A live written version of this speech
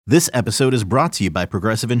This episode is brought to you by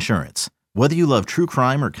Progressive Insurance. Whether you love true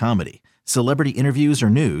crime or comedy, celebrity interviews or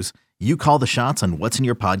news, you call the shots on what's in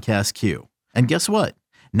your podcast queue. And guess what?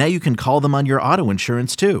 Now you can call them on your auto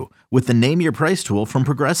insurance too with the Name Your Price tool from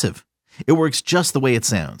Progressive. It works just the way it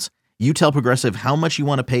sounds. You tell Progressive how much you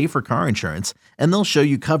want to pay for car insurance, and they'll show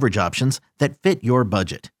you coverage options that fit your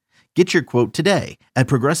budget. Get your quote today at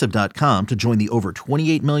Progressive.com to join the over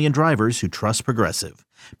 28 million drivers who trust Progressive.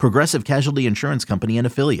 Progressive Casualty Insurance Company and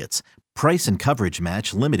Affiliates. Price and coverage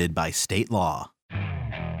match limited by state law.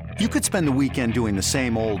 You could spend the weekend doing the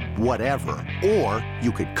same old whatever, or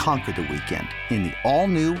you could conquer the weekend in the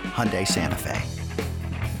all-new Hyundai Santa Fe.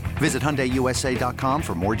 Visit HyundaiUSA.com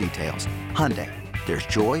for more details. Hyundai, there's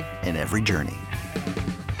joy in every journey.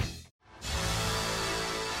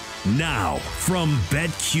 Now, from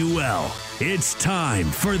BetQL, it's time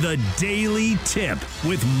for the Daily Tip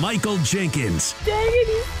with Michael Jenkins. Dang it,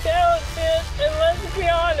 he's talented. And let's be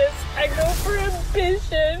honest, I go for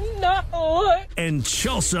ambition, not look. And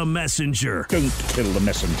Chelsea Messenger. Don't kill the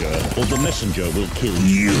messenger, or the messenger will kill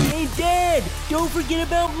you. Hey, Dad, don't forget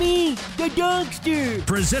about me, the dogster.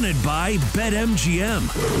 Presented by BetMGM.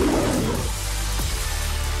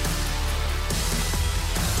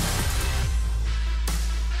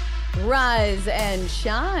 Rise and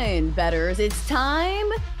shine, bettors. It's time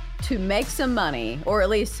to make some money, or at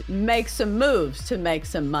least make some moves to make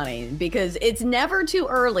some money, because it's never too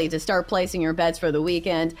early to start placing your bets for the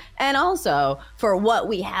weekend. And also for what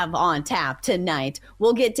we have on tap tonight,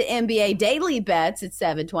 we'll get to NBA daily bets at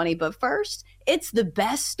 7:20. But first, it's the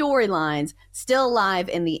best storylines still live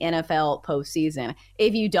in the NFL postseason.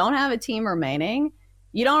 If you don't have a team remaining,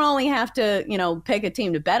 you don't only have to, pick a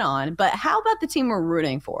team to bet on, but how about the team we're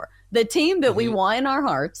rooting for? The team that we want in our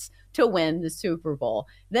hearts to win the Super Bowl.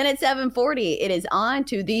 Then at 7:40, it is on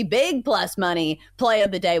to the big plus money play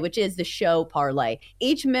of the day, which is the show parlay.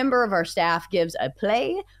 Each member of our staff gives a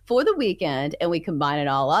play for the weekend, and we combine it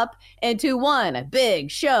all up into one big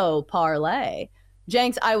show parlay.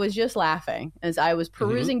 Jenks, I was just laughing as I was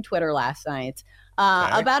perusing Twitter last night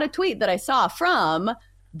about a tweet that I saw from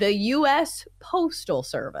the U.S. Postal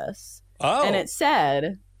Service. Oh. And it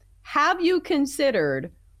said, have you considered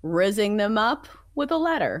rizzing them up with a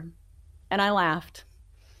letter? And I laughed.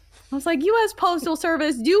 I was like, U.S. Postal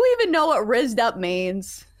Service, do you even know what rizzed up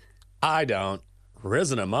means? I don't.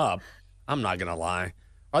 Rizzing them up? I'm not going to lie.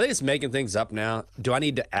 Are they just making things up now? Do I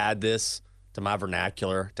need to add this to my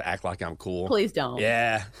vernacular to act like I'm cool? Please don't.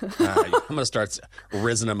 Yeah. I'm going to start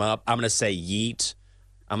rizzing them up. I'm going to say yeet.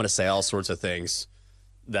 I'm going to say all sorts of things.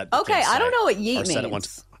 Okay, I don't know what yeet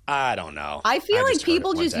means. I don't know. I feel like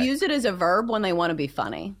people just use it as a verb when they want to be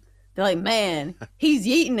funny. They're like, man, he's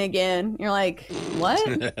yeeting again. You're like, what?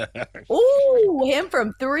 Ooh, him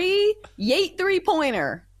from three. Yeet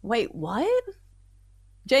three-pointer. Wait, what?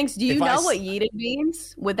 Jenks, do you know what yeeted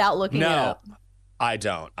means without looking it up? No, I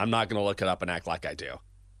don't. I'm not going to look it up and act like I do.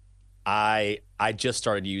 I just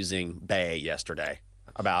started using Bay yesterday,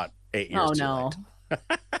 about 8 years too late.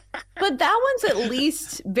 But that one's at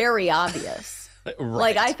least very obvious. Right.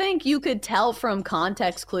 Like, I think you could tell from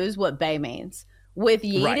context clues what Bay means. With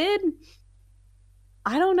yeeted,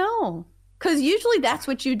 I don't know. Because usually that's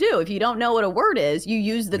what you do. If you don't know what a word is, you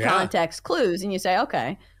use the context clues and you say,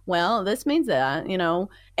 okay, well, this means that,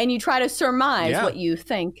 and you try to surmise what you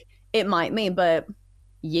think it might mean. But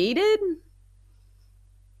yeeted?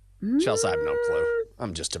 Chelsea, I have no clue.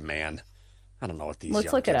 I'm just a man. I don't know what these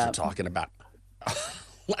young kids are talking about.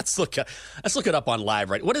 Let's look it up on live,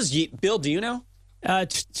 right? What is yeet? Bill, do you know?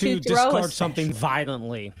 To discard something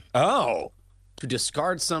violently. Oh, to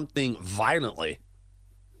discard something violently.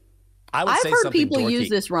 I've heard people use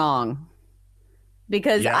this wrong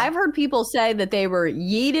because I've heard people say that they were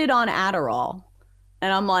yeeted on Adderall.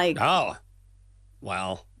 And I'm like, oh,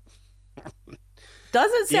 well.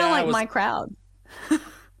 Doesn't sound like my crowd.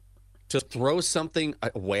 To throw something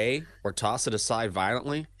away or toss it aside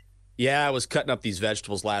violently? Yeah, I was cutting up these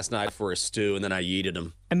vegetables last night for a stew, and then I yeeted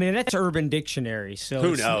them. I mean, that's Urban Dictionary, so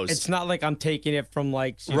who knows? It's not like I'm taking it from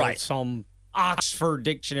some Oxford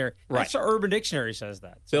Dictionary. Right. That's what Urban Dictionary says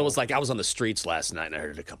that. So. Bill was like, I was on the streets last night, and I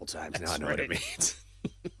heard it a couple times. Now I know what it means.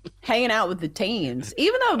 Hanging out with the teens.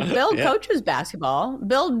 Even though Bill coaches basketball.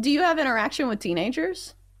 Bill, do you have interaction with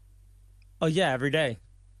teenagers? Oh, yeah, every day.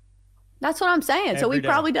 That's what I'm saying. So he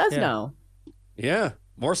probably does know. Yeah,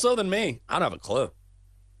 more so than me. I don't have a clue.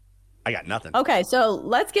 I got nothing. Okay, so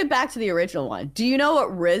let's get back to the original one. Do you know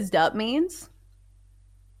what rizzed up means?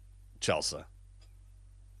 Chelsea.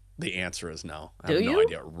 The answer is no. I have no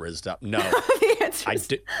idea what rizzed up. No. The answer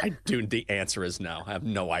I do. The answer is no. I have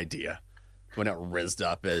no idea. when it rizzed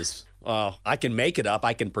up is. Well, I can make it up.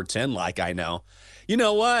 I can pretend like I know. You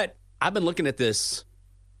know what? I've been looking at this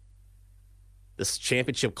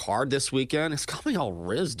championship card this weekend. It's got me all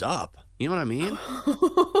rizzed up. You know what I mean?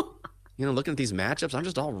 Looking at these matchups, I'm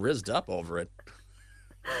just all rizzed up over it.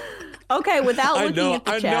 Okay, without looking at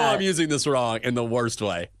the chat. I know I'm using this wrong in the worst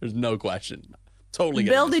way. There's no question. Totally.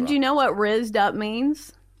 Bill, did you know what rizzed up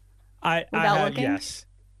means?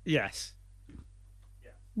 Yes.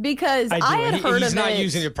 Because I had heard of it. He's not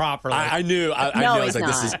using it properly. I knew. I knew. I was like,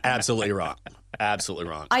 this is absolutely wrong. Absolutely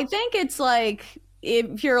wrong. I think it's like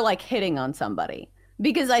if you're like hitting on somebody.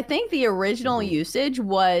 Because I think the original usage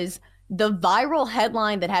was the viral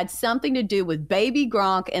headline that had something to do with Baby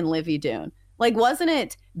Gronk and Livy Doon. Like, wasn't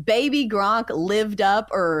it Baby Gronk lived up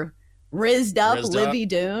or rizzed up Livy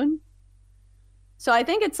Doon? So I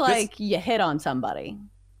think it's like you hit on somebody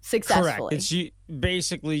successfully. Correct. It's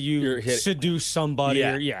basically you seduce somebody.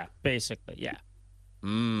 Basically.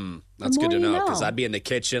 That's good to know, because I'd be in the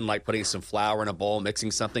kitchen, like putting some flour in a bowl,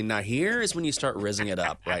 mixing something. Now here is when you start rizzing it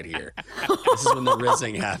up right here. This is when the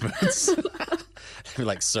rizzing happens. You're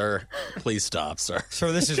like, sir, please stop, sir.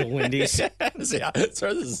 Sir, this is Wendy's. Sir, this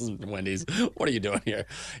is Wendy's. What are you doing here?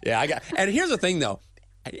 Yeah, and here's the thing, though.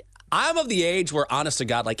 I'm of the age where, honest to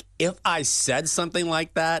God, like, if I said something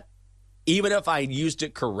like that, even if I used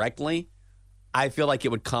it correctly, I feel like it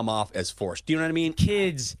would come off as forced. Do you know what I mean?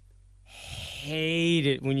 Kids hate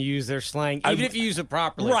it when you use their slang, even if you use it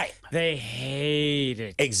properly. Right. They hate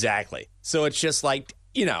it. Exactly. So it's just like,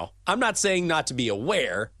 I'm not saying not to be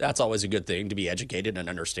aware. That's always a good thing, to be educated and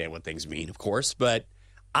understand what things mean, of course. But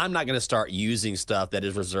I'm not going to start using stuff that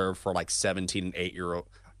is reserved for like 17 and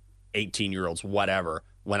 18-year-olds, whatever,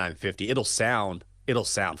 when I'm 50. It'll sound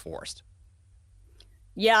forced.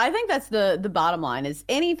 Yeah, I think that's the bottom line is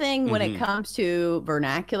anything when it comes to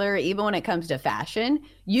vernacular, even when it comes to fashion,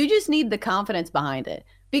 you just need the confidence behind it.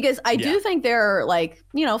 Because I do think there are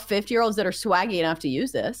 50-year-olds that are swaggy enough to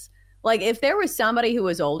use this. Like if there was somebody who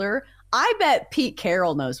was older, I bet Pete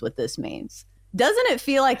Carroll knows what this means. Doesn't it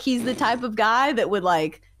feel like he's the type of guy that would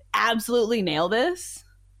absolutely nail this?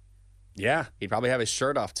 Yeah, he'd probably have his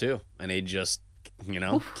shirt off too. And he'd just,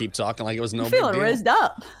 keep talking like it was no big feeling deal. Rizzed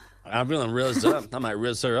up. I'm feeling rizzed up. I might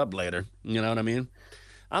rizz her up later. You know what I mean?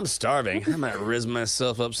 I'm starving. I might rizz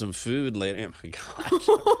myself up some food later. Oh my God.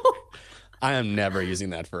 I am never using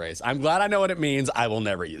that phrase. I'm glad I know what it means. I will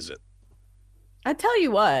never use it. I tell you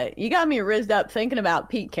what, you got me rizzed up thinking about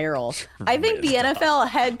Pete Carroll. I think the NFL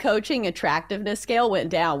head coaching attractiveness scale went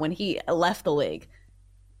down when he left the league.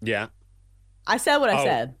 Yeah. I said what I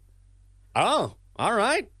said. Oh, all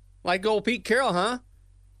right. Like old Pete Carroll, huh?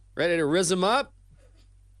 Ready to rizz him up?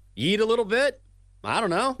 Eat a little bit? I don't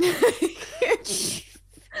know.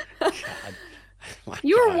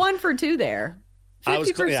 You were 1 for 2 there.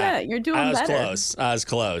 50%. You're doing better. I was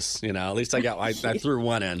close. At least I threw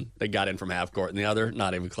one in. They got in from half court, and the other,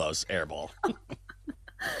 not even close. Air ball.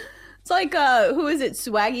 It's like, who is it?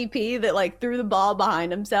 Swaggy P that threw the ball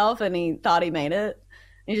behind himself and he thought he made it.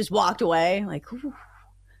 And he just walked away. Whew.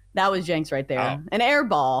 That was Jenks right there. Oh. An air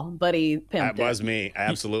ball, but he pimped it. That was me.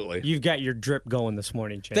 Absolutely. You've got your drip going this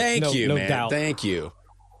morning, Jenks. Thank you, no man. Doubt. Thank you.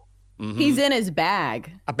 Mm-hmm. He's in his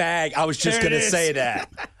bag. A bag. I was just going to say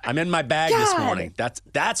that. I'm in my bag this morning.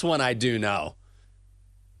 That's when I do know.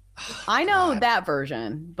 I know that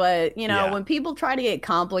version, but when people try to get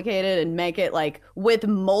complicated and make it with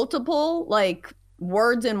multiple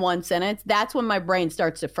words in one sentence, that's when my brain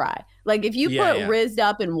starts to fry. If you put rizzed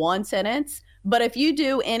up in one sentence, but if you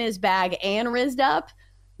do in his bag and rizzed up,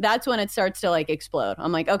 that's when it starts to explode.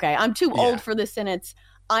 I'm like, okay, I'm too old for this sentence.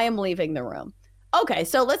 I am leaving the room. Okay,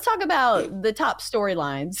 so let's talk about the top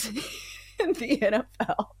storylines in the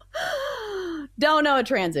NFL. Don't know a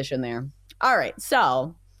transition there. All right,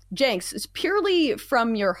 so Jenks, purely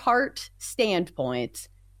from your heart standpoint,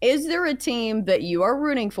 is there a team that you are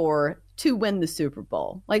rooting for to win the Super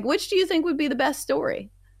Bowl? Which do you think would be the best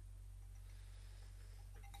story?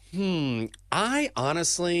 I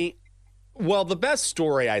honestly, the best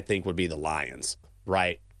story I think would be the Lions,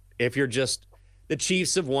 right? If you're just, the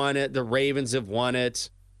Chiefs have won it, the Ravens have won it,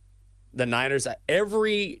 the Niners,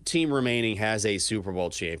 every team remaining has a Super Bowl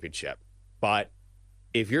championship. But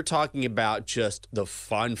if you're talking about just the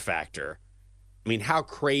fun factor, I mean, how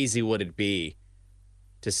crazy would it be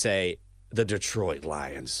to say the Detroit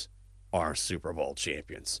Lions are Super Bowl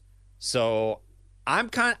champions? So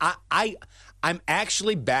I'm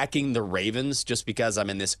actually backing the Ravens just because I'm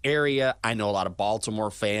in this area. I know a lot of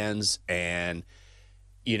Baltimore fans, and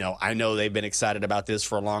I know they've been excited about this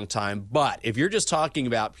for a long time. But if you're just talking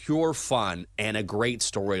about pure fun and a great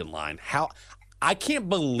storyline, I can't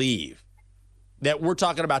believe that we're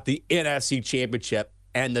talking about the NFC Championship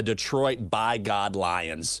and the Detroit by God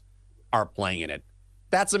Lions are playing in it.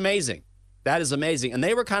 That's amazing. That is amazing. And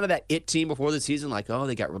they were kind of that it team before the season, like, oh,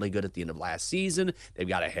 they got really good at the end of last season. They've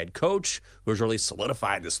got a head coach who's really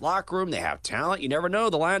solidified this locker room. They have talent. You never know.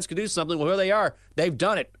 The Lions could do something. Well, here they are. They've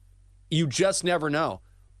done it. You just never know.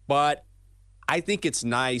 But I think it's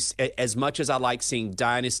nice, as much as I like seeing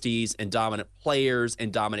dynasties and dominant players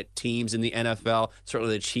and dominant teams in the NFL.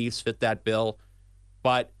 Certainly the Chiefs fit that bill.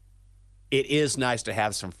 But it is nice to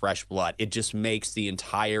have some fresh blood. It just makes the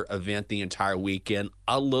entire event, the entire weekend,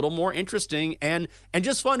 a little more interesting and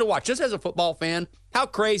just fun to watch. Just as a football fan, how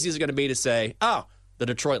crazy is it going to be to say, oh, the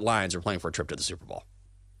Detroit Lions are playing for a trip to the Super Bowl?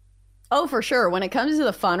 Oh, for sure. When it comes to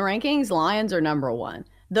the fun rankings, Lions are number one.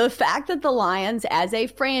 The fact that the Lions, as a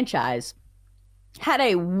franchise, had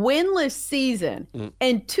a winless season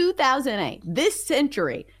in 2008, this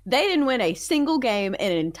century, they didn't win a single game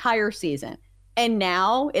in an entire season. And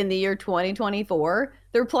now, in the year 2024,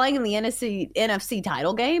 they're playing in the NFC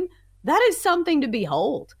title game. That is something to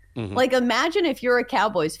behold. Like, imagine if you're a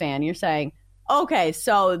Cowboys fan, you're saying, okay,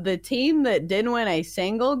 so the team that didn't win a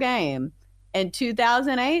single game in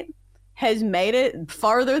 2008 has made it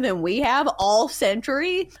farther than we have all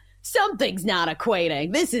century. Something's not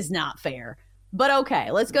equating. This is not fair. But okay,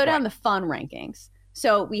 let's go down the fun rankings.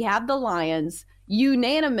 So we have the Lions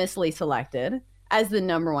unanimously selected as the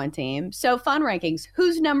number one team. So fun rankings,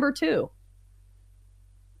 who's number two?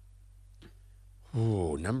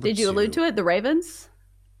 Ooh, number two. Did you allude to it? The Ravens?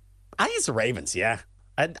 I think it's the Ravens, yeah.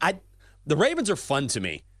 The Ravens are fun to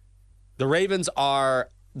me. The Ravens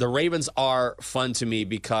are fun to me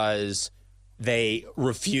because they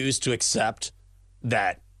refuse to accept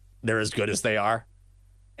that they're as good as they are.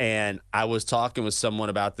 And I was talking with someone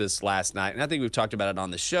about this last night, and I think we've talked about it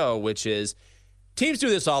on the show, which is teams do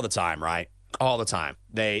this all the time, right? All the time.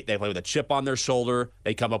 They play with a chip on their shoulder.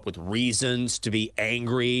 They come up with reasons to be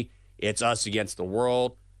angry. It's us against the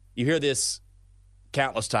world. You hear this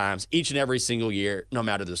countless times, each and every single year, no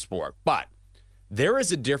matter the sport. But there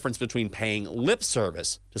is a difference between paying lip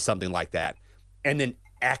service to something like that and then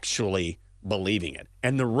actually believing it.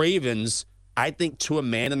 And the Ravens, I think to a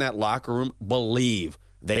man in that locker room, believe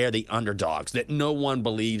they are the underdogs, that no one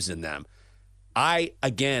believes in them. I,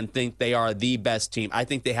 again, think they are the best team. I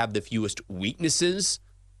think they have the fewest weaknesses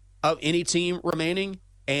of any team remaining.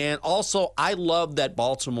 And also, I love that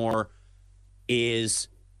Baltimore is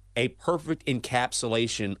a perfect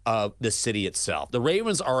encapsulation of the city itself. The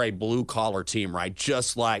Ravens are a blue-collar team, right?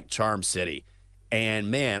 Just like Charm City.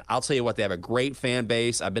 And, man, I'll tell you what, they have a great fan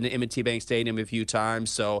base. I've been to M&T Bank Stadium a few times,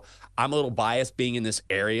 so I'm a little biased being in this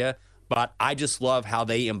area. But I just love how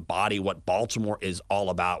they embody what Baltimore is all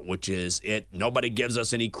about, which is it. Nobody gives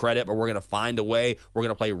us any credit, but we're going to find a way. We're going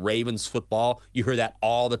to play Ravens football. You hear that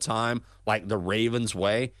all the time, like the Ravens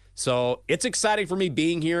way. So it's exciting for me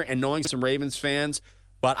being here and knowing some Ravens fans.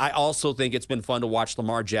 But I also think it's been fun to watch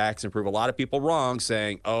Lamar Jackson prove a lot of people wrong,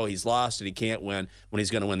 saying, oh, he's lost and he can't win, when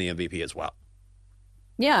he's going to win the MVP as well.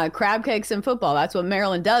 Yeah, crab cakes in football. That's what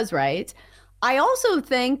Maryland does, right? I also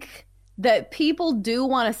think that people do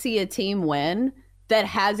want to see a team win that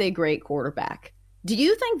has a great quarterback. Do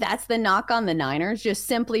you think that's the knock on the Niners, just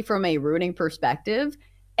simply from a rooting perspective?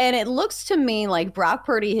 And it looks to me like Brock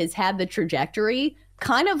Purdy has had the trajectory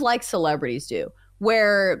kind of like celebrities do,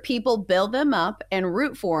 where people build them up and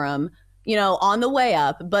root for them, you know, on the way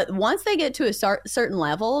up. But once they get to a certain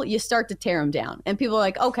level, you start to tear them down. And people are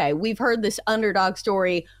like, okay, we've heard this underdog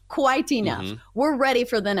story quite enough. We're ready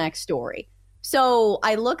for the next story. So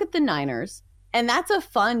I look at the Niners, and that's a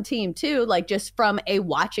fun team too. Like, just from a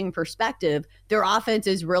watching perspective, their offense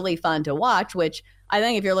is really fun to watch, which I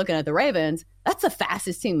think if you're looking at the Ravens, that's the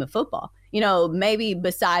fastest team of football, you know, maybe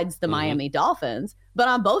besides the Miami Dolphins. But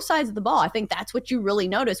on both sides of the ball, I think that's what you really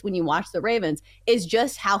notice when you watch the Ravens, is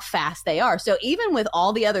just how fast they are. So even with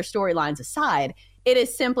all the other storylines aside, it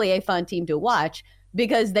is simply a fun team to watch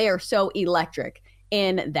because they are so electric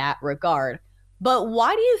in that regard. But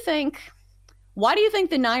why do you think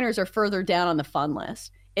the Niners are further down on the fun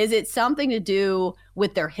list? Is it something to do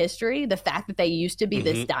with their history, the fact that they used to be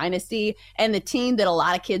this dynasty and the team that a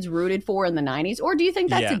lot of kids rooted for in the 90s? Or do you think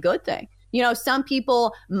that's a good thing? You know, some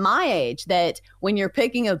people my age, that when you're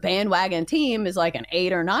picking a bandwagon team is like an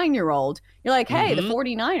 8 or 9 year old, you're like, hey, the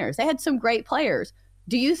 49ers, they had some great players.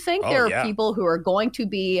 Do you think there are people who are going to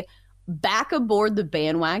be back aboard the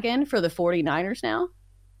bandwagon for the 49ers now?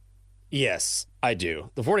 Yes, I do.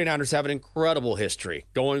 The 49ers have an incredible history,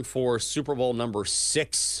 going for Super Bowl number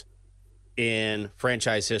 6 in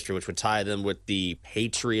franchise history, which would tie them with the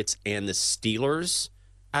Patriots and the Steelers,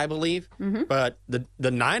 I believe. But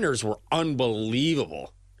the Niners were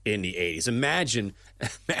unbelievable in the 80s. Imagine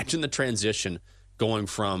the transition going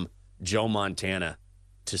from Joe Montana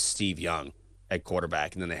to Steve Young at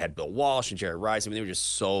quarterback. And then they had Bill Walsh and Jerry Rice. I mean, they were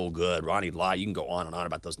just so good. Ronnie Lott, you can go on and on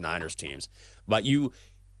about those Niners teams. But you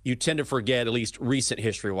tend to forget, at least recent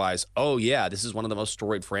history-wise, oh, yeah, this is one of the most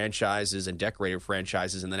storied franchises and decorated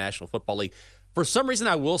franchises in the National Football League. For some reason,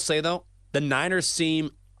 I will say, though, the Niners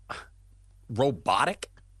seem robotic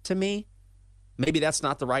to me. Maybe that's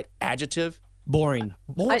not the right adjective. Boring.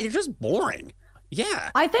 You're just boring.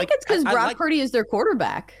 Yeah. I think it's because Brock Purdy is their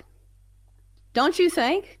quarterback. Don't you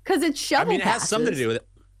think? Because it's shovel it has something to do with it.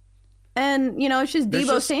 And, it's just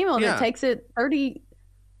Deebo Samuel that takes it 30.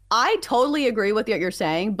 I totally agree with what you're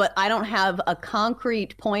saying, but I don't have a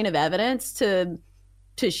concrete point of evidence to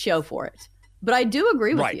show for it. But I do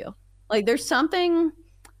agree with you. Like, there's something,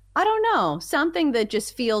 I don't know, something that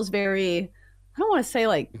just feels very, I don't want to say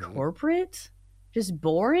like corporate, just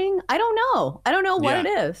boring. I don't know. I don't know what it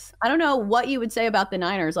is. I don't know what you would say about the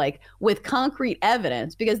Niners, like with concrete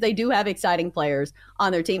evidence, because they do have exciting players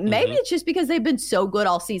on their team. Maybe it's just because they've been so good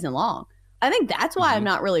all season long. I think that's why I'm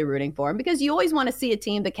not really rooting for them, because you always want to see a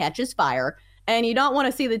team that catches fire, and you don't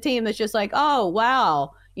want to see the team that's just like, oh,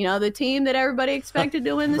 wow, the team that everybody expected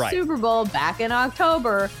to win the Super Bowl back in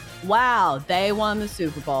October. Wow, they won the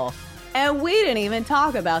Super Bowl. And we didn't even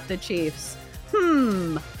talk about the Chiefs.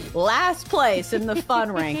 Last place in the fun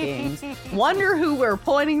rankings. Wonder who we're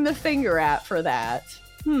pointing the finger at for that.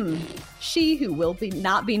 She who will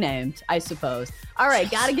not be named, I suppose. All right,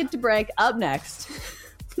 gotta get to break. Up next,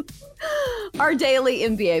 our daily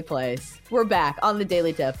NBA plays. We're back on the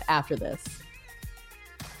Daily Tip after this.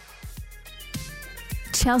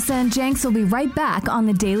 Chelsea and Jenks will be right back on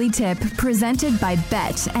the Daily Tip, presented by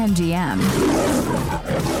BetMGM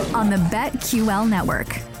on the BetQL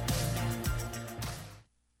network.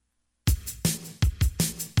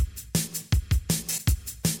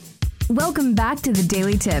 Welcome back to the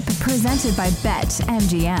Daily Tip, presented by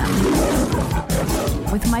BetMGM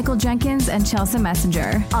with Michael Jenkins and Chelsea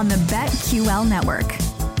Messenger on the BetQL network.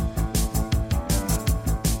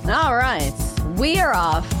 All right, we are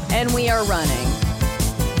off and we are running,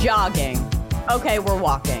 jogging. Okay, we're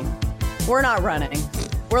walking. We're not running.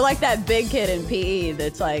 We're like that big kid in PE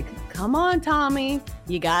that's like, come on, Tommy,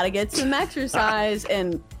 you got to get some exercise.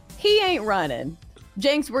 And he ain't running.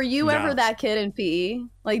 Jenks, were you ever that kid in PE?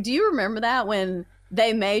 Like, do you remember that when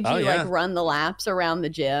they made you like run the laps around the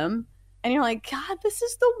gym? And you're like, God, this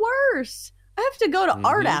is the worst. I have to go to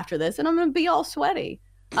art after this and I'm going to be all sweaty.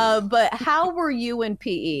 But how were you in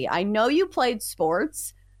PE? I know you played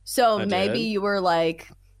sports, so maybe you were like,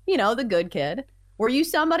 the good kid. Were you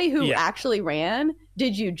somebody who actually ran?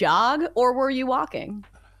 Did you jog, or were you walking?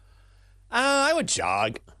 I would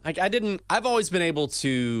jog. I've always been able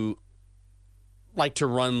to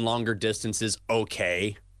run longer distances.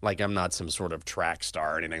 Okay. Like, I'm not some sort of track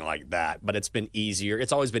star or anything like that, but it's been easier.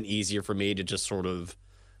 It's always been easier for me to just sort of,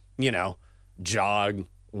 jog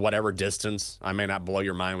whatever distance. I may not blow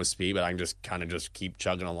your mind with speed, but I can just kind of just keep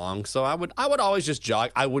chugging along. So I would always just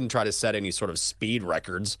jog. I wouldn't try to set any sort of speed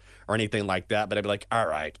records or anything like that, but I'd be like, all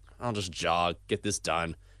right, I'll just jog, get this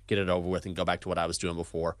done, get it over with, and go back to what I was doing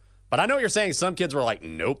before. But I know what you're saying. Some kids were like,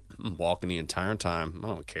 nope, I'm walking the entire time. I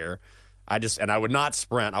don't care. And I would not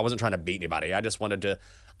sprint. I wasn't trying to beat anybody.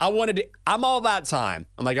 I'm all about time.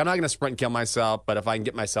 I'm like, I'm not going to sprint and kill myself, but if I can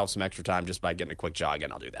get myself some extra time just by getting a quick jog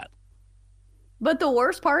in, I'll do that. But the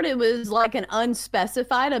worst part, it was like an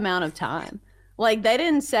unspecified amount of time. Like, they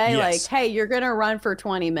didn't say like, hey, you're going to run for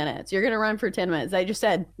 20 minutes. You're going to run for 10 minutes. They just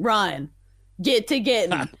said, run, get to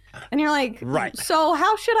getting. And you're like, right. So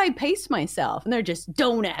how should I pace myself? And they're just,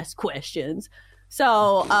 don't ask questions.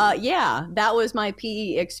 So, that was my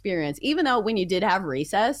PE experience. Even though when you did have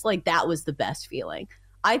recess, like, that was the best feeling.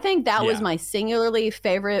 I think that was my singularly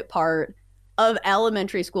favorite part of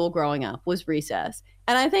elementary school growing up, was recess.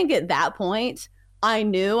 And I think at that point, I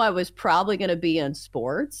knew I was probably going to be in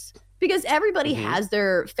sports, because everybody has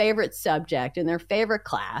their favorite subject and their favorite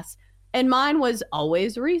class. And mine was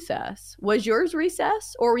always recess. Was yours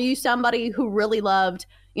recess? Or were you somebody who really loved,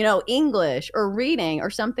 English or reading or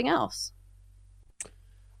something else?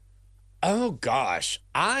 Oh, gosh.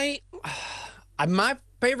 My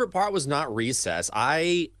favorite part was not recess.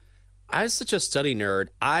 I was such a study nerd.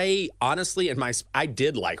 I honestly, I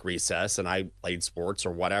did like recess, and I played sports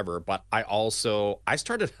or whatever, but I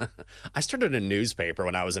started a newspaper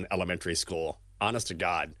when I was in elementary school. Honest to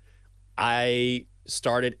God. I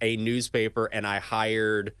started a newspaper, and I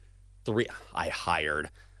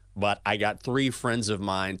got 3 friends of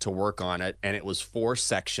mine to work on it, and it was 4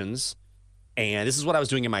 sections. And this is what I was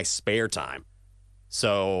doing in my spare time.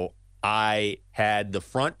 So I had the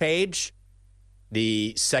front page,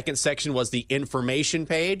 The second section was the information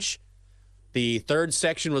page. The third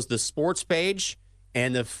section was the sports page.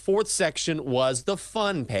 And the fourth section was the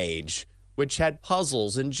fun page, which had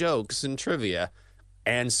puzzles and jokes and trivia.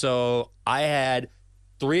 And so I had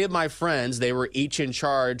 3 of my friends. They were each in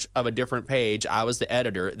charge of a different page. I was the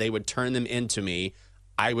editor. They would turn them into me.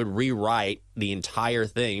 I would rewrite the entire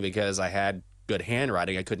thing because I had good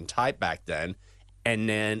handwriting. I couldn't type back then. And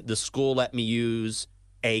then the school let me use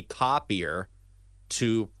a copier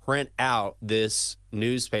to print out this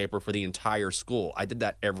newspaper for the entire school. I did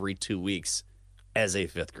that every 2 weeks as a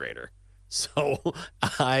 5th grader. So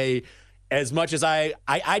as much as I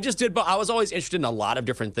just did, but I was always interested in a lot of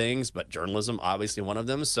different things, but journalism, obviously one of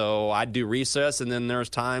them. So I'd do recess, and then there's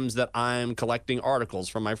times that I'm collecting articles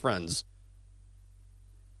from my friends.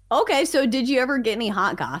 Okay, so did you ever get any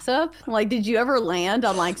hot gossip? Like, did you ever land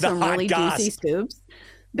on like some really juicy scoops?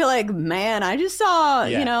 Be like, man, I just saw,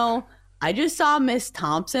 I just saw Miss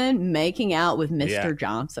Thompson making out with Mr.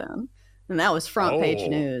 Johnson. And that was front page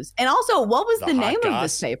news. And also, what was the name of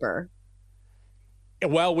this paper?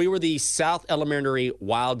 Well, we were the South Elementary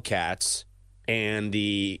Wildcats, and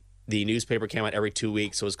the newspaper came out every 2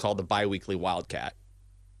 weeks, so it was called the Biweekly Wildcat.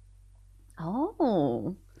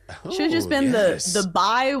 Oh. Should have just been the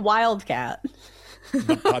Bi Wildcat.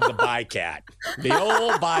 The bycat. The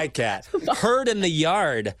old bycat. Herd in the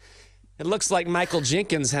yard. It looks like Michael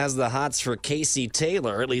Jenkins has the hots for Casey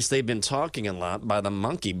Taylor. At least they've been talking a lot by the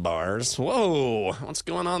monkey bars. Whoa, what's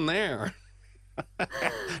going on there?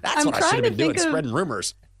 That's what I should have been doing, spreading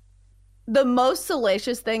rumors. The most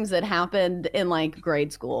salacious things that happened in like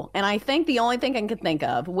grade school. And I think the only thing I can think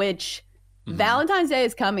of, which Valentine's Day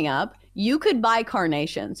is coming up, you could buy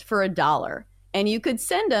carnations for $1 and you could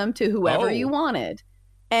send them to whoever you wanted.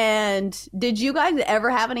 And did you guys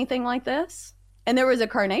ever have anything like this? And there was a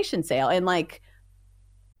carnation sale and like.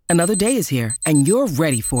 Another day is here and you're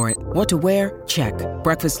ready for it. What to wear? Check.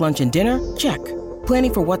 Breakfast, lunch, and dinner? Check.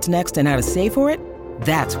 Planning for what's next and how to save for it?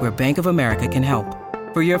 That's where Bank of America can help.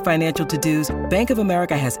 For your financial to-dos, Bank of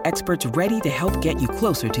America has experts ready to help get you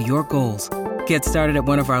closer to your goals. Get started at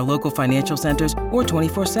one of our local financial centers or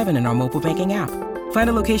 24/7 in our mobile banking app. Find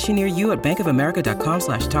a location near you at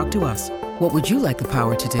bankofamerica.com/talktous. What would you like the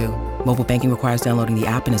power to do? Mobile banking requires downloading the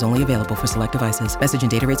app and is only available for select devices. Message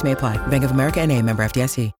and data rates may apply. Bank of America N.A., member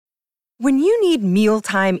FDIC. When you need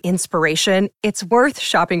mealtime inspiration, it's worth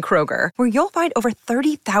shopping Kroger, where you'll find over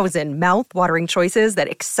 30,000 mouth-watering choices that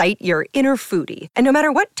excite your inner foodie. And no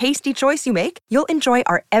matter what tasty choice you make, you'll enjoy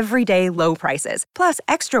our everyday low prices, plus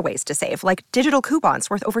extra ways to save, like digital coupons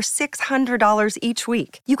worth over $600 each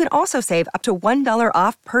week. You can also save up to $1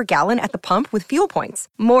 off per gallon at the pump with fuel points.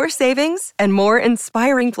 More savings and more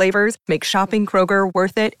inspiring flavors make shopping Kroger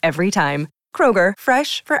worth it every time. Kroger,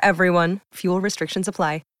 fresh for everyone. Fuel restrictions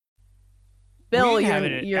apply. Bill, we didn't have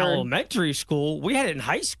it in elementary school. We had it in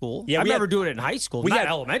high school. I remember doing it in high school, not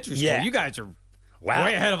elementary school. You guys are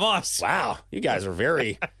way ahead of us. Wow, you guys are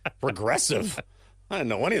very progressive. I didn't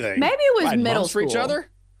know anything. Maybe it was middle school. For each other?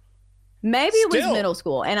 Maybe it was middle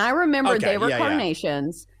school. And I remember they were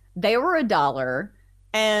carnations. They were $1.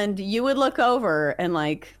 And you would look over and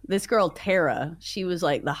like this girl, Tara, she was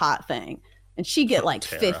like the hot thing. And she'd get like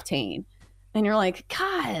 15. And you're like,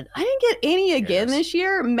 God, I didn't get any again this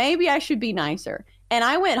year. Maybe I should be nicer. And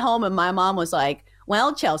I went home and my mom was like,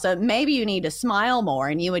 well, Chelsea, maybe you need to smile more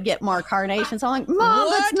and you would get more carnations. I'm like, Mom,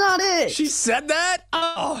 that's not it. She said that?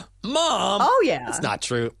 Oh, Mom. Oh, yeah. That's not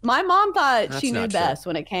true. My mom thought she knew best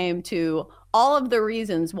when it came to all of the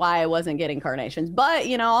reasons why I wasn't getting carnations. But,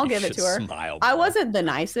 I'll give it to her. I wasn't the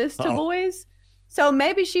nicest to boys. So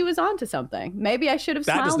maybe she was onto something. Maybe I should have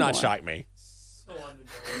smiled more. That does not shock me.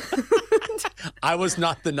 I was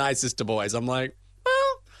not the nicest to boys. I'm like,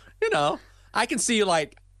 well, I can see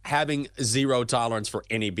like having zero tolerance for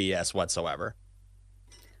any BS whatsoever.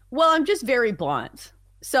 Well, I'm just very blunt.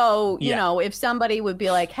 So, if somebody would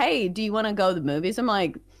be like, hey, do you want to go to the movies? I'm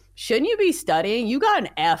like, shouldn't you be studying? You got an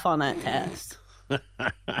F on that test. And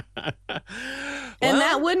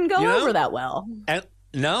that wouldn't go over that well. And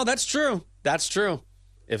no, that's true. That's true.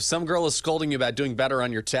 If some girl is scolding you about doing better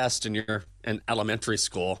on your test and you're in elementary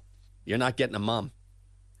school, you're not getting a mum.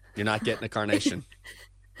 You're not getting a carnation.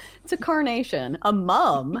 It's a carnation. A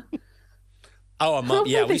mum? Oh, a mum.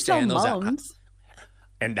 Yeah, we used to hand those out.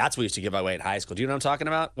 And that's what we used to give away at high school. Do you know what I'm talking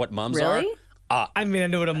about? What mums are? I mean, I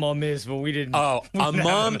know what a mum is, but we didn't. Oh, a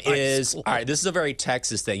mum is, all right, this is a very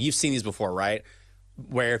Texas thing. You've seen these before, right?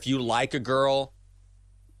 Where if you like a girl,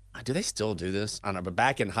 do they still do this? I don't know, but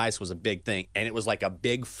back in high school was a big thing, and it was like a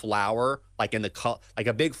big flower, like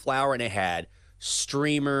a big flower, and it had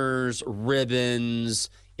streamers, ribbons.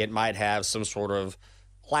 It might have some sort of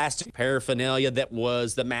plastic paraphernalia that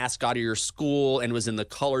was the mascot of your school and was in the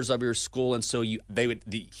colors of your school. And so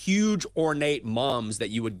the huge ornate mums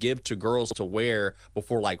that you would give to girls to wear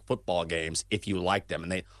before like football games if you liked them.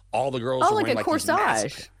 And all the girls were wearing like a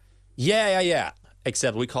corsage. Yeah.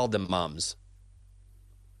 Except we called them mums.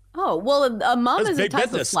 Oh, well, a mum is a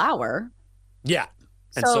type of flower. Yeah.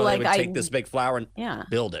 And so they would take this big flower and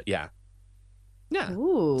build it. Yeah. Yeah.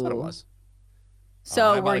 Ooh. That's what it was.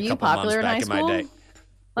 So were you popular in high school?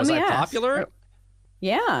 Was I popular?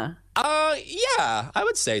 Yeah. Yeah, I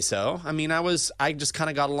would say so. I mean, I just kind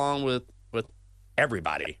of got along with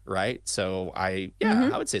everybody, right? So I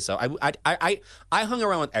would say so. I hung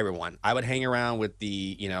around with everyone. I would hang around with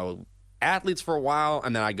the, athletes for a while,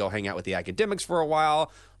 and then I'd go hang out with the academics for a while,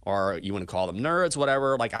 or you want to call them nerds,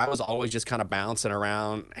 whatever. Like, I was always just kind of bouncing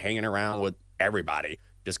around, hanging around with everybody,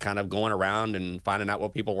 just kind of going around and finding out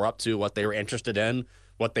what people were up to, what they were interested in,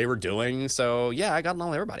 what they were doing. So, yeah, I got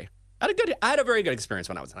along with everybody. I had a very good experience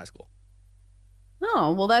when I was in high school.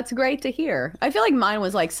 Oh, well, that's great to hear. I feel like mine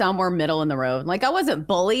was like somewhere middle in the road. Like, I wasn't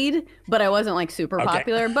bullied, but I wasn't like super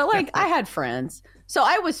popular. But like, I had friends. So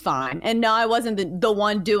I was fine. And no, I wasn't the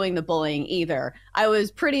one doing the bullying either. I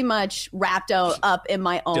was pretty much wrapped up in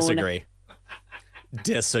my own.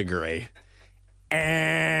 Disagree.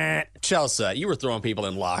 And Chelsea, you were throwing people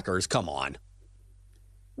in lockers. Come on.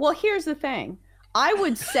 Well, here's the thing. I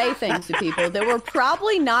would say things to people that were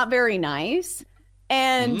probably not very nice.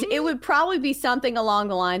 And it would probably be something along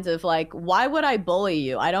the lines of like, why would I bully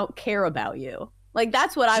you? I don't care about you. Like,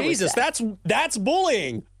 that's what I would say. Jesus, that's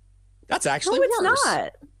bullying. That's actually worse. No, it's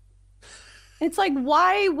not. It's like,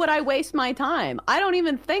 why would I waste my time? I don't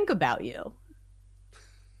even think about you.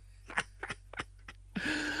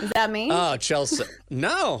 Is that mean? Oh, Chelsea.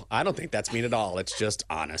 No, I don't think that's mean at all. It's just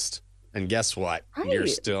honest. And guess what? Right. You're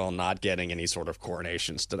still not getting any sort of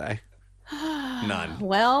coronations today. None.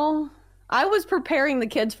 Well, I was preparing the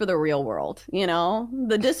kids for the real world,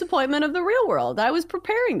 the disappointment of the real world. I was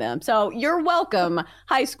preparing them. So you're welcome,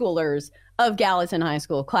 high schoolers of Gallatin High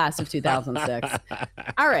School, class of 2006.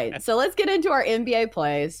 All right, so let's get into our NBA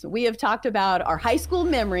plays. We have talked about our high school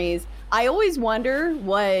memories. I always wonder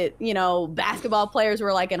what, basketball players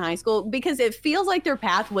were like in high school because it feels like their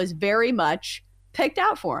path was very much picked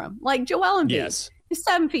out for them. Like Joel Embiid, yes. He's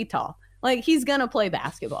 7 feet tall. Like, he's going to play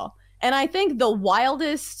basketball. And I think the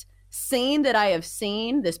wildest scene that I have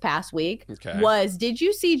seen this past week was, did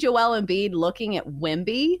you see Joel Embiid looking at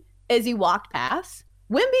Wemby as he walked past?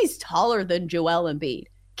 Wemby's taller than Joel Embiid.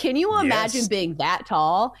 Can you imagine being that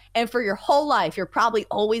tall? And for your whole life, you're probably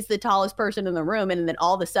always the tallest person in the room. And then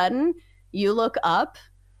all of a sudden, you look up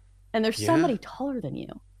and there's somebody taller than you.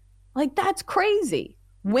 Like, that's crazy.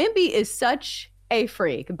 Wemby is such a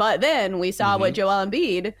freak. But then we saw what Joel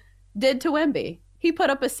Embiid did to Wemby. He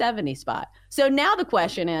put up a 70 spot. So now the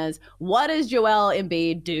question is, what does Joel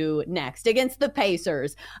Embiid do next against the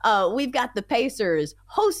Pacers? We've got the Pacers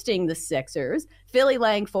hosting the Sixers. Philly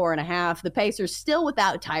laying 4.5. The Pacers still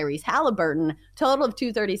without Tyrese Halliburton. Total of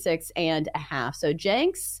 236.5. So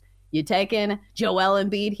Jenks, you taking Joel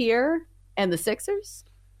Embiid here and the Sixers?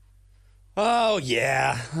 Oh,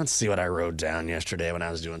 yeah. Let's see what I wrote down yesterday when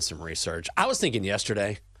I was doing some research. I was thinking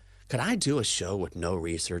yesterday, could I do a show with no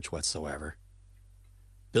research whatsoever?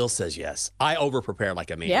 Bill says yes. I over-prepare like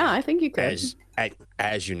a maniac. Yeah, I think you could.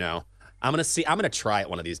 As you know. I'm going to try it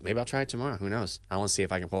one of these. Maybe I'll try it tomorrow. Who knows? I want to see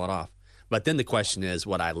if I can pull it off. But then the question is,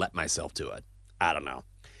 would I let myself do it? I don't know.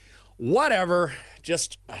 Whatever.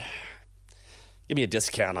 Just give me a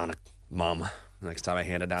discount on a mum next time I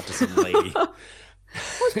hand it out to some lady. It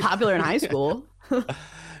was popular in high school.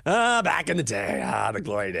 Back in the day, the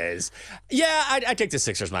glory days. Yeah, I take the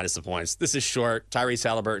Sixers minus the points. This is short. Tyrese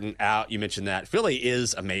Halliburton out. You mentioned that. Philly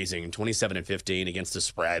is amazing. 27-15 against the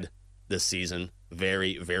spread this season.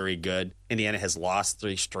 Very, very good. Indiana has lost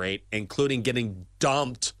 3 straight, including getting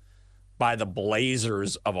dumped by the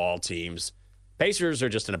Blazers of all teams. Pacers are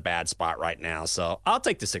just in a bad spot right now, so I'll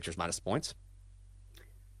take the Sixers minus the points.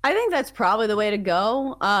 I think that's probably the way to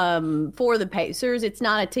go for the Pacers. It's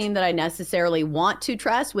not a team that I necessarily want to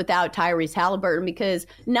trust without Tyrese Halliburton because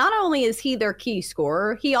not only is he their key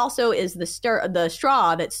scorer, he also is the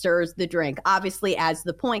straw that stirs the drink. Obviously, as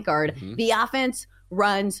the point guard, the offense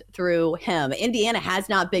runs through him. Indiana has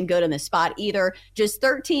not been good in this spot either, just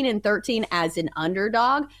 13-13 as an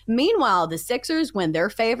underdog. Meanwhile, the Sixers, when they're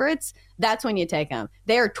favorites, that's when you take them.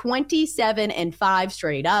 They're 27-5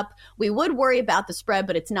 straight up. We would worry about the spread,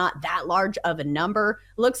 but it's not that large of a number.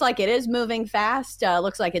 Looks like it is moving fast.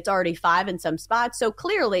 Looks like it's already 5 in some spots. So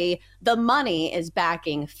clearly the money is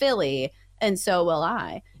backing Philly and so will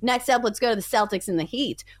I. Next up, let's go to the Celtics and the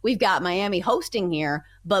Heat. We've got Miami hosting here,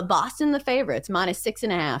 but Boston the favorites,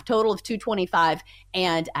 -6.5, total of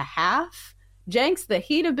 225.5. Jenks, the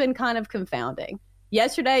Heat have been kind of confounding.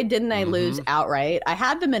 Yesterday, didn't they lose outright? I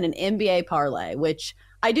had them in an NBA parlay, which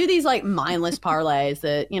I do these like mindless parlays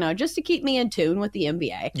that, just to keep me in tune with the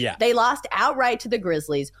NBA. Yeah. They lost outright to the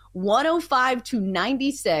Grizzlies,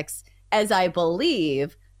 105-96, as I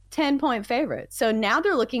believe 10-point favorites. So now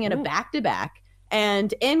they're looking at a back-to-back,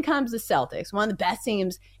 and in comes the Celtics, one of the best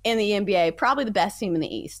teams in the NBA, probably the best team in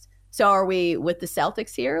the East. So are we with the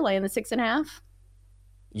Celtics here, laying the 6.5?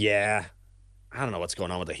 Yeah. I don't know what's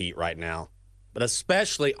going on with the Heat right now, but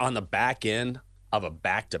especially on the back end of a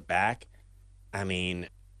back-to-back. I mean,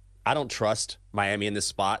 I don't trust Miami in this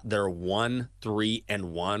spot. They're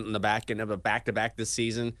 1-3-1 on the back end of a back-to-back this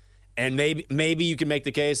season. And maybe you can make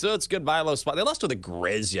the case, it's a good buy low spot. They lost to the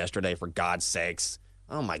Grizz yesterday, for God's sakes.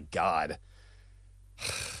 Oh, my God.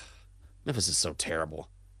 Memphis is so terrible.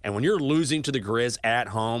 And when you're losing to the Grizz at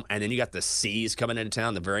home, and then you got the C's coming into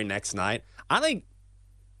town the very next night, I think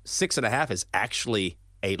 6.5 is actually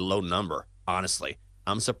a low number, honestly.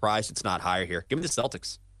 I'm surprised it's not higher here. Give me the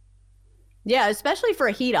Celtics. Yeah, especially for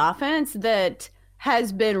a Heat offense that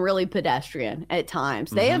has been really pedestrian at times.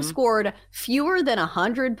 They have scored fewer than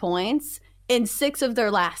 100 points in 6 of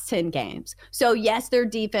their last 10 games. So yes, their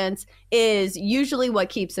defense is usually what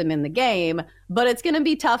keeps them in the game, but it's going to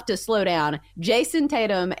be tough to slow down Jason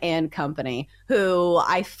Tatum and company, who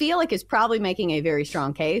I feel like is probably making a very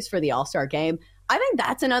strong case for the All-Star game. I think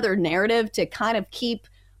that's another narrative to kind of keep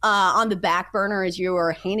on the back burner as you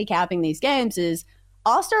are handicapping these games is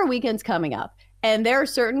All-Star weekend's coming up, and there are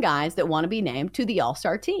certain guys that want to be named to the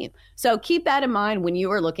All-Star team. So keep that in mind when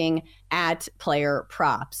you are looking at player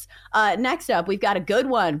props. Next up, we've got a good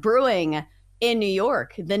one brewing in New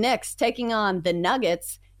York. The Knicks taking on the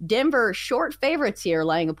Nuggets. Denver short favorites here,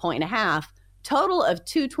 laying 1.5. Total of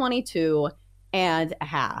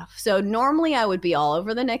 222.5. So normally I would be all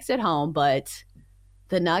over the Knicks at home, but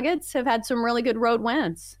the Nuggets have had some really good road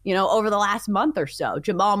wins, over the last month or so.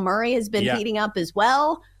 Jamal Murray has been heating up as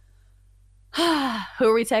well. Who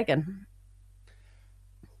are we taking?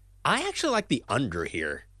 I actually like the under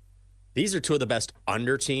here. These are two of the best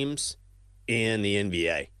under teams in the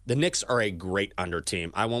NBA. The Knicks are a great under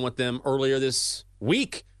team. I went with them earlier this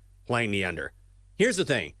week playing the under. Here's the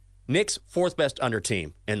thing. Knicks, 4th best under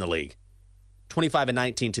team in the league.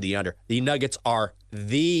 25-19 to the under. The Nuggets are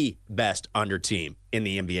the best under team in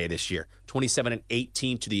the NBA this year.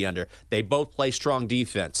 27-18 to the under. They both play strong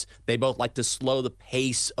defense. They both like to slow the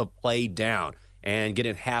pace of play down and get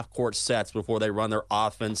in half-court sets before they run their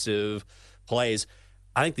offensive plays.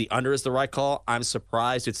 I think the under is the right call. I'm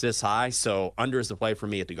surprised it's this high, so under is the play for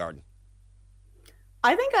me at the Garden.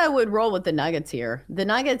 I think I would roll with the Nuggets here. The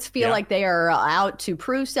Nuggets feel like they are out to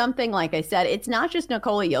prove something. Like I said, it's not just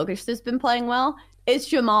Nikola Jokic that's been playing well. It's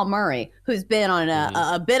Jamal Murray, who's been on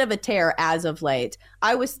a bit of a tear as of late.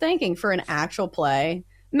 I was thinking for an actual play,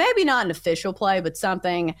 maybe not an official play, but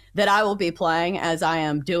something that I will be playing as I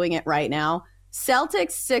am doing it right now.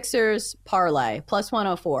 Celtics Sixers parlay,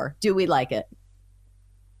 +104. Do we like it?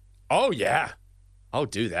 Oh, yeah. Oh,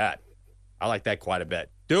 do that. I like that quite a bit.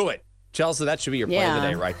 Do it. Chelsea, that should be your play of the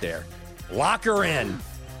day right there. Lock her in.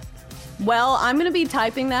 Well, I'm going to be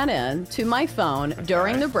typing that in to my phone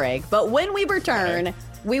during the break. But when we return,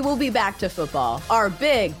 we will be back to football. Our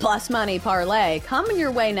big plus money parlay coming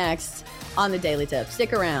your way next on the Daily Tip.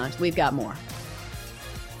 Stick around. We've got more.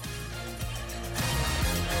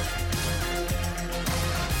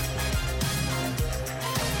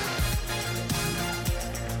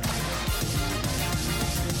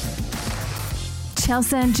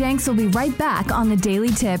 Chelsea and Jenks will be right back on the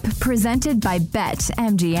Daily Tip, presented by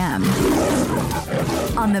BetMGM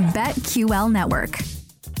on the BetQL network.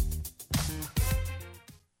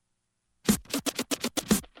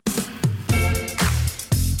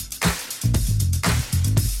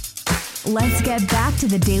 Let's get back to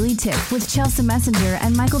the Daily Tip with Chelsea Messenger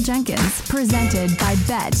and Michael Jenkins, presented by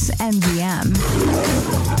BetMGM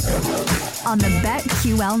on the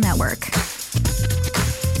BetQL network.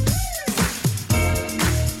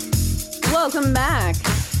 Welcome back.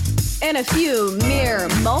 In a few mere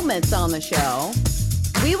moments on the show,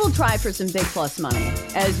 we will try for some big plus money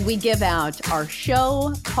as we give out our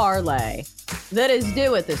show parlay that is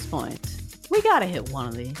due at this point. We got to hit one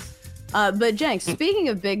of these. But Jenks, speaking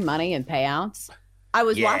of big money and payouts, I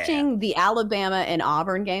was watching the Alabama and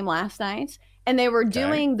Auburn game last night, and they were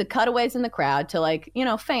doing the cutaways in the crowd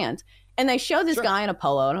to fans. And they showed this guy in a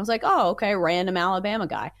polo, and I was like, oh, okay, random Alabama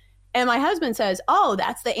guy. And my husband says, oh,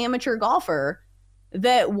 that's the amateur golfer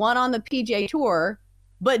that won on the PGA Tour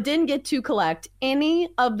but didn't get to collect any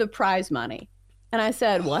of the prize money. And I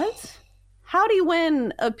said, what? How do you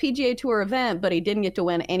win a PGA Tour event, but he didn't get to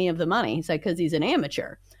win any of the money? He said, because he's an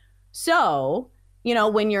amateur. So,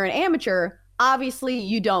 when you're an amateur, obviously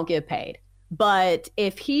you don't get paid. But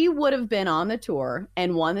if he would have been on the tour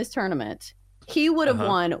and won this tournament, he would have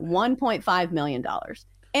won $1.5 million.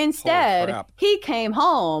 Instead, he came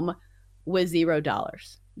home with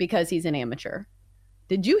 $0 because he's an amateur.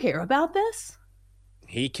 Did you hear about this?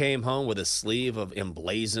 He came home with a sleeve of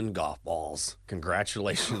emblazoned golf balls.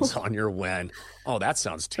 Congratulations on your win. Oh, that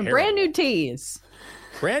sounds terrible. Brand new tees.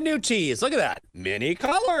 Brand new tees. Look at that. Many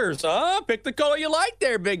colors. Pick the color you like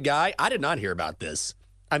there, big guy. I did not hear about this.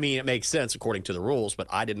 I mean, it makes sense according to the rules, but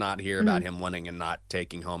I did not hear about him winning and not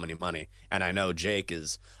taking home any money. And I know I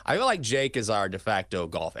feel like Jake is our de facto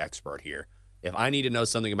golf expert here. If I need to know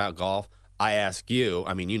something about golf, I ask you.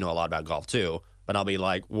 I mean, you know a lot about golf too. But I'll be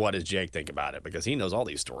like, what does Jake think about it? Because he knows all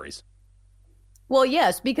these stories. Well,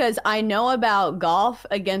 yes, because I know about golf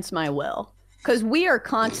against my will. Because we are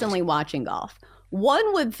constantly watching golf.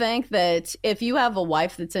 One would think that if you have a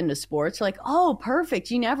wife that's into sports, like, oh,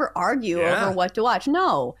 perfect. You never argue over what to watch.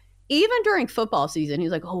 No. Even during football season,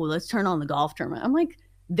 he's like, oh, let's turn on the golf tournament. I'm like,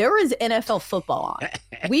 there is NFL football on.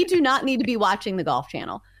 We do not need to be watching the Golf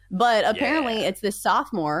Channel. But apparently it's this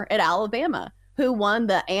sophomore at Alabama who won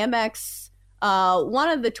the Amex one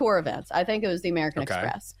of the tour events. I think it was the American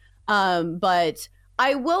Express. But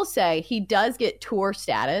I will say he does get tour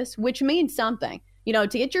status, which means something. To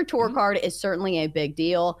get your tour card is certainly a big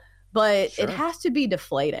deal, but it has to be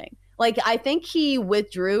deflating. Like, I think he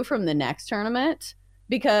withdrew from the next tournament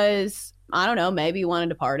because, I don't know, maybe he wanted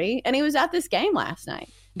to party. And he was at this game last night.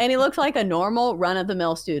 And he looked like a normal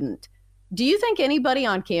run-of-the-mill student. Do you think anybody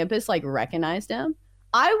on campus, recognized him?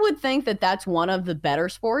 I would think that that's one of the better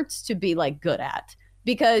sports to be good at,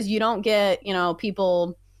 because you don't get,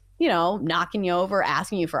 people, knocking you over,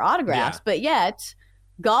 asking you for autographs, but yet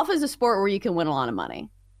golf is a sport where you can win a lot of money.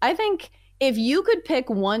 I think if you could pick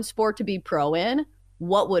one sport to be pro in,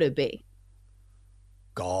 what would it be?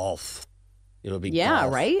 Golf. It would be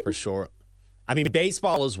golf, right? For sure. I mean,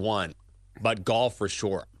 baseball is one, but golf for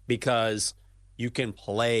sure, because you can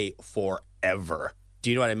play forever.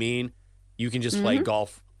 Do you know what I mean? You can just play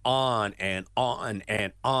golf on and on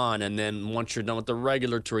and on. And then once you're done with the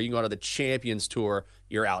regular tour, you can go to the Champions Tour.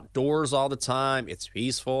 You're outdoors all the time. It's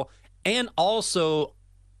peaceful. And also,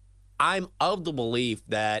 I'm of the belief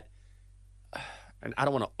that, and I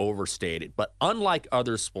don't want to overstate it, but unlike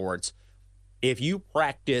other sports, if you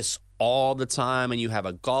practice all the time and you have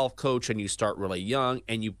a golf coach and you start really young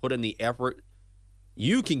and you put in the effort,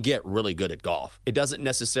 you can get really good at golf. It doesn't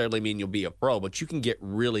necessarily mean you'll be a pro, but you can get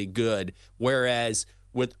really good. Whereas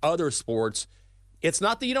with other sports, it's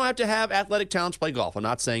not that you don't have to have athletic talent to play golf. I'm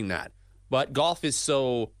not saying that. But golf is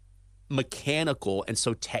so mechanical and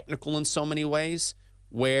so technical in so many ways,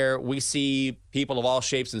 where we see people of all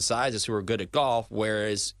shapes and sizes who are good at golf,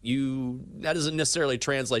 whereas that doesn't necessarily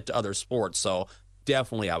translate to other sports. So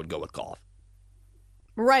definitely I would go with golf.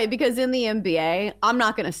 Right, because in the NBA, I'm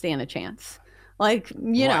not going to stand a chance. Or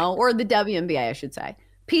the WNBA, I should say.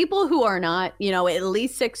 People who are not, at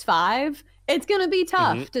least 6'5", it's going to be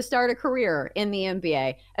tough to start a career in the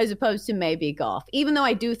NBA as opposed to maybe golf. Even though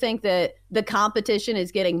I do think that the competition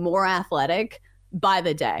is getting more athletic by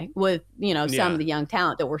the day with, some of the young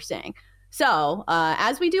talent that we're seeing. So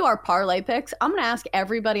as we do our parlay picks, I'm going to ask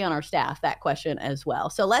everybody on our staff that question as well.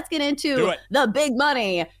 So let's get into the big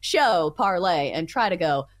money show parlay and try to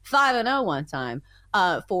go 5-0 one time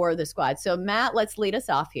for the squad. So Matt, let's lead us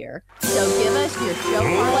off here. So give us your show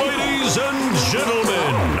parlay. Ladies and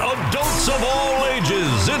gentlemen, adults of all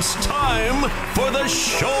ages, it's time for the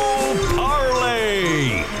show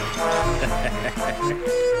parlay.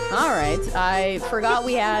 All right. I forgot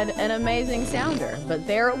we had an amazing sounder, but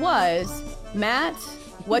there it was. Matt,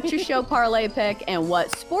 what's your show parlay pick, and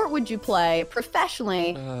what sport would you play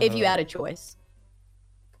professionally if you had a choice?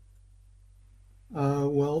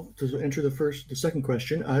 Well, to answer the second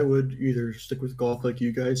question, I would either stick with golf like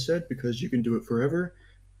you guys said, because you can do it forever,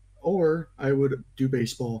 or I would do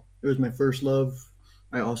baseball. It was my first love.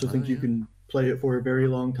 I also think you can play it for a very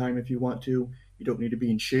long time if you want to. You don't need to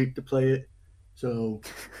be in shape to play it. So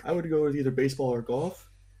I would go with either baseball or golf.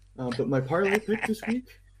 But my parlay pick this week,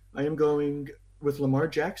 I am going with Lamar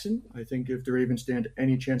Jackson. I think if the Ravens stand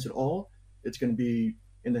any chance at all, it's going to be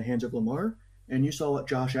in the hands of Lamar. And you saw what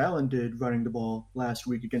Josh Allen did running the ball last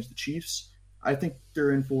week against the Chiefs. I think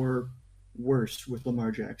they're in for worse with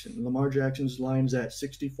Lamar Jackson. Lamar Jackson's line's at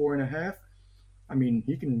 64.5. I mean,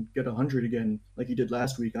 he can get 100 again like he did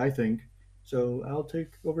last week, I think. So I'll take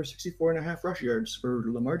over 64.5 rush yards for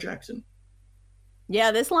Lamar Jackson.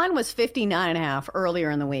 Yeah, this line was 59.5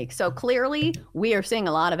 earlier in the week. So clearly we are seeing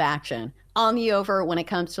a lot of action on the over when it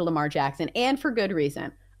comes to Lamar Jackson, and for good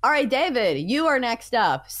reason. All right, David, you are next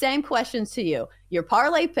up. Same questions to you. Your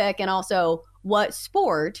parlay pick, and also what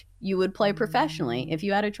sport you would play professionally if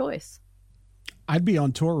you had a choice. I'd be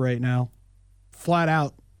on tour right now. Flat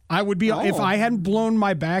out. I would be, if I hadn't blown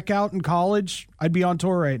my back out in college, I'd be on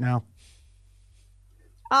tour right now.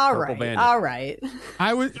 All right.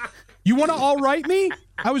 I would. You want to all right me?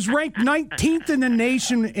 I was ranked 19th in the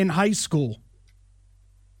nation in high school.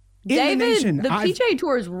 David, the PGA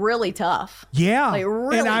Tour is really tough. Yeah. Like,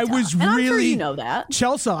 really and I tough. was and really, I'm sure you know that.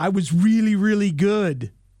 Chelsea, I was really, really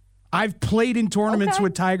good. I've played in tournaments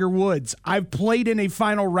with Tiger Woods. I've played in a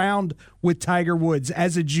final round with Tiger Woods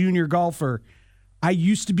as a junior golfer. I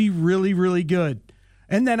used to be really, really good.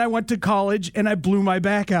 And then I went to college and I blew my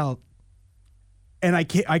back out. And I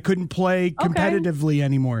couldn't play competitively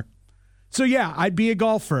anymore. So yeah, I'd be a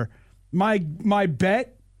golfer. My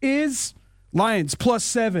bet is Lions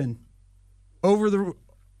 +7 over the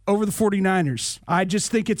 49ers. I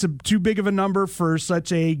just think it's too big of a number for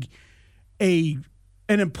such an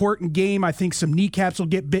important game. I think some kneecaps will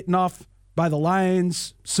get bitten off by the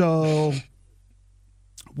Lions. So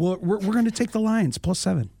we're going to take the Lions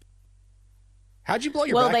 +7. How'd you blow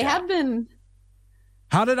your back out? Well, they have been.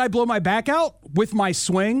 How did I blow my back out? With my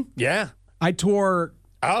swing? Yeah. I tore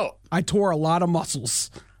a lot of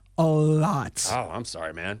muscles. A lot. Oh, I'm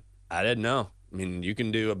sorry, man. I didn't know. I mean, you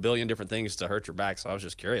can do a billion different things to hurt your back, so I was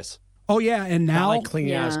just curious. Oh, yeah, and now... Not like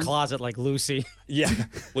cleaning out his closet like Lucy. Yeah.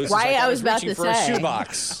 Lucy's right, I was about to for say. A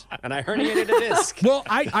shoebox, and I herniated a disc. Well,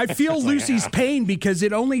 I feel Lucy's pain because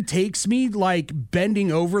it only takes me, like,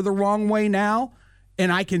 bending over the wrong way now,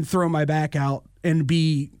 and I can throw my back out and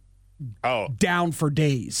be down for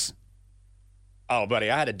days. Oh, buddy,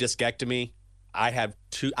 I had a discectomy. I have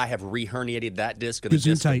re-herniated that disc and the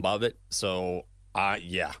disc above it. So,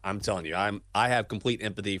 yeah, I'm telling you, I have complete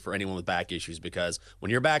empathy for anyone with back issues because when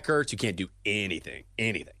your back hurts, you can't do anything.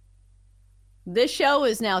 This show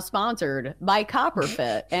is now sponsored by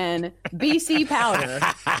CopperFit and BC Powder.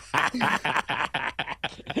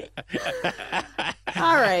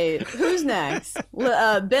 All right, who's next?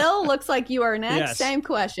 Bill, looks like you are next. Yes. Same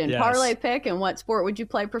question. Yes. Parlay pick, and what sport would you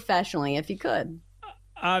play professionally if you could?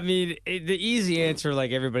 I mean, the easy answer,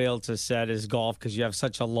 like everybody else has said, is golf because you have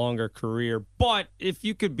such a longer career. But if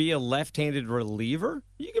you could be a left-handed reliever,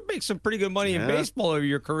 you could make some pretty good money in baseball over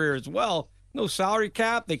your career as well. No salary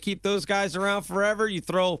cap. They keep those guys around forever. You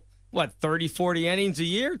throw, 30, 40 innings a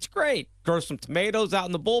year? It's great. Grow some tomatoes out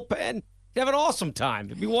in the bullpen. You have an awesome time.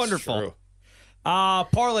 It'd be wonderful.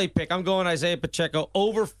 Parlay pick. I'm going Isaiah Pacheco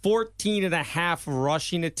over 14.5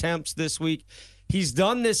 rushing attempts this week. He's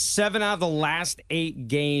done this 7 out of the last 8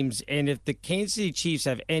 games, and if the Kansas City Chiefs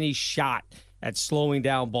have any shot at slowing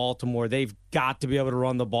down Baltimore, they've got to be able to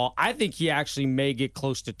run the ball. I think he actually may get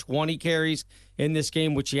close to 20 carries in this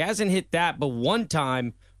game, which he hasn't hit that but one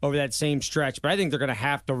time over that same stretch. But I think they're going to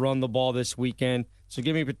have to run the ball this weekend. So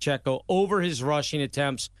give me Pacheco over his rushing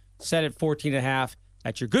attempts, set at 14.5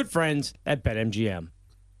 at your good friends at BetMGM.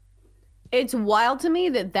 It's wild to me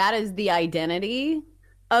that is the identity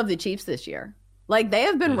of the Chiefs this year. Like, they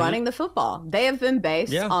have been running the football. They have been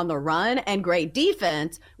based on the run and great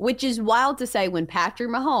defense, which is wild to say when Patrick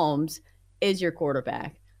Mahomes is your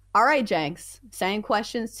quarterback. All right, Jenks, same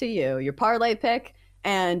questions to you. Your parlay pick,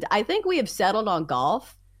 and I think we have settled on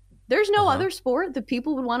golf. There's no other sport that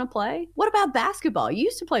people would want to play. What about basketball? You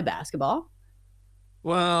used to play basketball.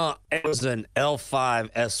 Well, it was an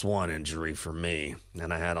L5-S1 injury for me,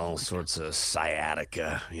 and I had all sorts of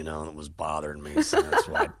sciatica, that was bothering me. So that's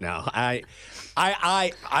why. No, I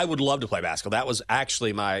would love to play basketball. That was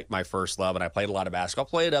actually my first love, and I played a lot of basketball. I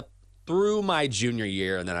played up through my junior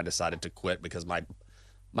year, and then I decided to quit because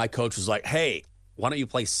my coach was like, "Hey, why don't you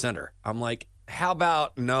play center?" I'm like, how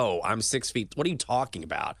about no? I'm 6 feet. What are you talking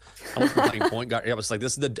about? I was playing point guard. I was like,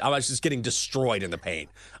 I was just getting destroyed in the paint.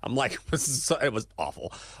 I'm like, it was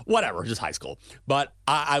awful. Whatever, just high school. But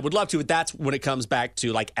I would love to. But that's when it comes back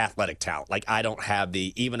to like athletic talent. Like I don't have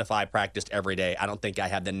even if I practiced every day, I don't think I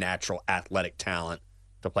have the natural athletic talent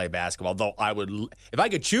to play basketball. Though if I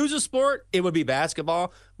could choose a sport, it would be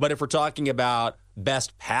basketball. But if we're talking about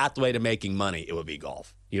best pathway to making money, it would be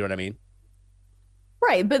golf. You know what I mean?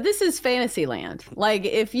 Right, but this is Fantasyland. Like,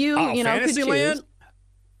 if you, Fantasyland? could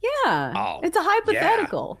choose. Yeah, it's a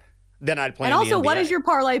hypothetical. Yeah. Then I'd play And also, what is your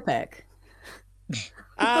parlay pick?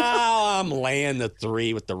 I'm laying the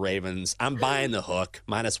 3 with the Ravens. I'm buying the hook,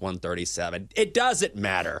 -137. It doesn't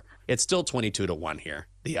matter. It's still 22-1 here,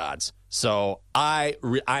 the odds. So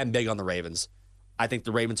I'm big on the Ravens. I think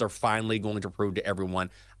the Ravens are finally going to prove to everyone.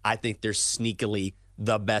 I think they're sneakily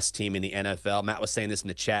the best team in the NFL. Matt was saying this in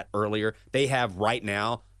the chat earlier. They have right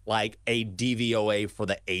now like a DVOA for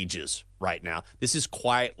the ages right now. This is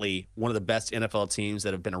quietly one of the best NFL teams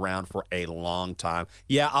that have been around for a long time.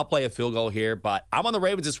 Yeah, I'll play a field goal here, but I'm on the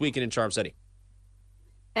Ravens this weekend in Charm City.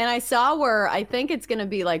 And I saw where I think it's going to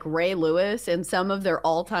be like Ray Lewis and some of their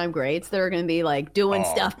all-time greats that are going to be like doing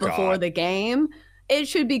stuff before the game. It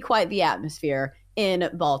should be quite the atmosphere in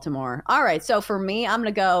Baltimore. All right, so for me, I'm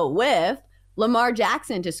going to go with Lamar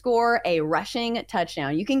Jackson to score a rushing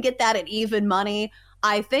touchdown. You can get that at even money.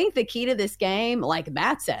 I think the key to this game, like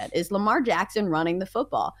Matt said, is Lamar Jackson running the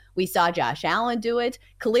football. We saw Josh Allen do it.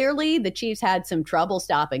 Clearly, the Chiefs had some trouble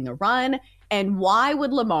stopping the run. And why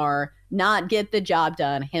would Lamar not get the job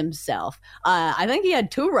done himself? I think he had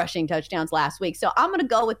 2 rushing touchdowns last week. So I'm going to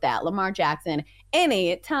go with that. Lamar Jackson,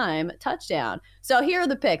 anytime touchdown. So here are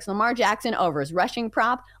the picks. Lamar Jackson over his rushing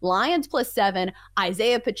prop. Lions +7.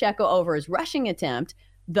 Isaiah Pacheco over his rushing attempt.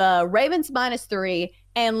 The Ravens -3.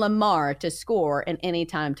 And Lamar to score an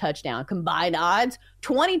anytime touchdown. Combined odds,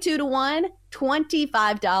 22-1,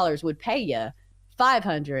 $25 would pay you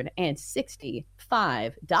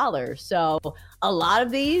 $565. So a lot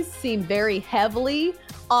of these seem very heavily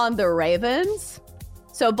on the Ravens.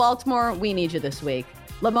 So Baltimore, we need you this week.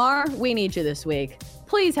 Lamar, we need you this week.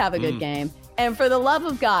 Please have a good game. And for the love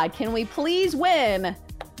of God, can we please win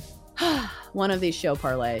one of these show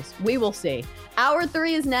parlays? We will see. Hour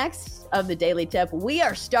 3 is next of the Daily Tip. We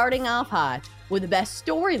are starting off hot with the best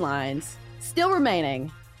storylines still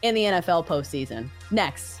remaining in the NFL postseason.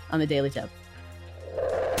 Next on the Daily Tip.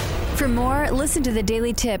 For more, listen to the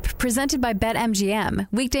Daily Tip presented by BetMGM.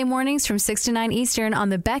 Weekday mornings from 6 to 9 Eastern on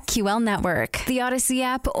the BetQL network, the Odyssey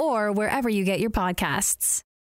app, or wherever you get your podcasts.